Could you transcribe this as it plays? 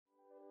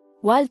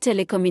World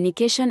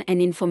Telecommunication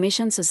and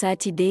Information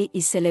Society Day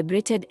is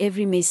celebrated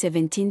every May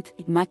 17,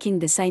 marking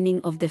the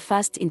signing of the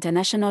first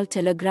International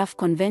Telegraph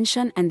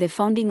Convention and the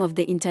founding of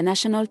the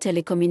International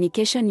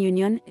Telecommunication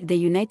Union, the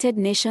United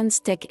Nations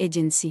tech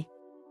agency.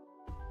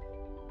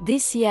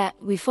 This year,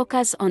 we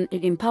focus on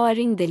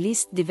empowering the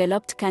least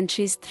developed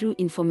countries through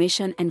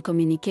information and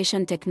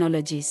communication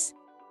technologies.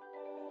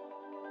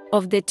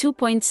 Of the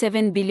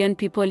 2.7 billion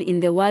people in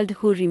the world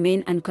who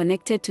remain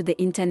unconnected to the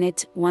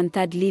internet,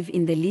 1/3 live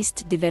in the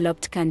least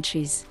developed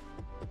countries.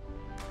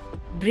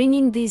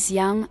 Bringing these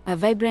young,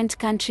 vibrant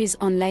countries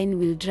online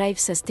will drive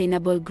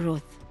sustainable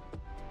growth.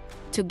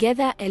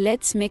 Together,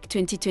 let's make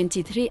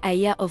 2023 a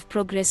year of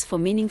progress for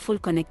meaningful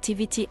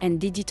connectivity and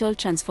digital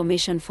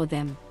transformation for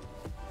them.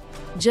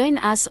 Join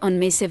us on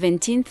May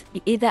 17th,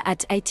 either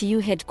at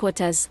ITU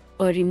headquarters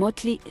or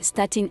remotely,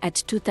 starting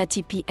at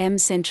 2:30 p.m.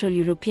 Central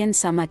European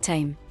Summer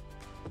Time.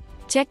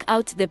 Check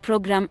out the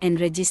program and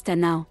register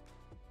now.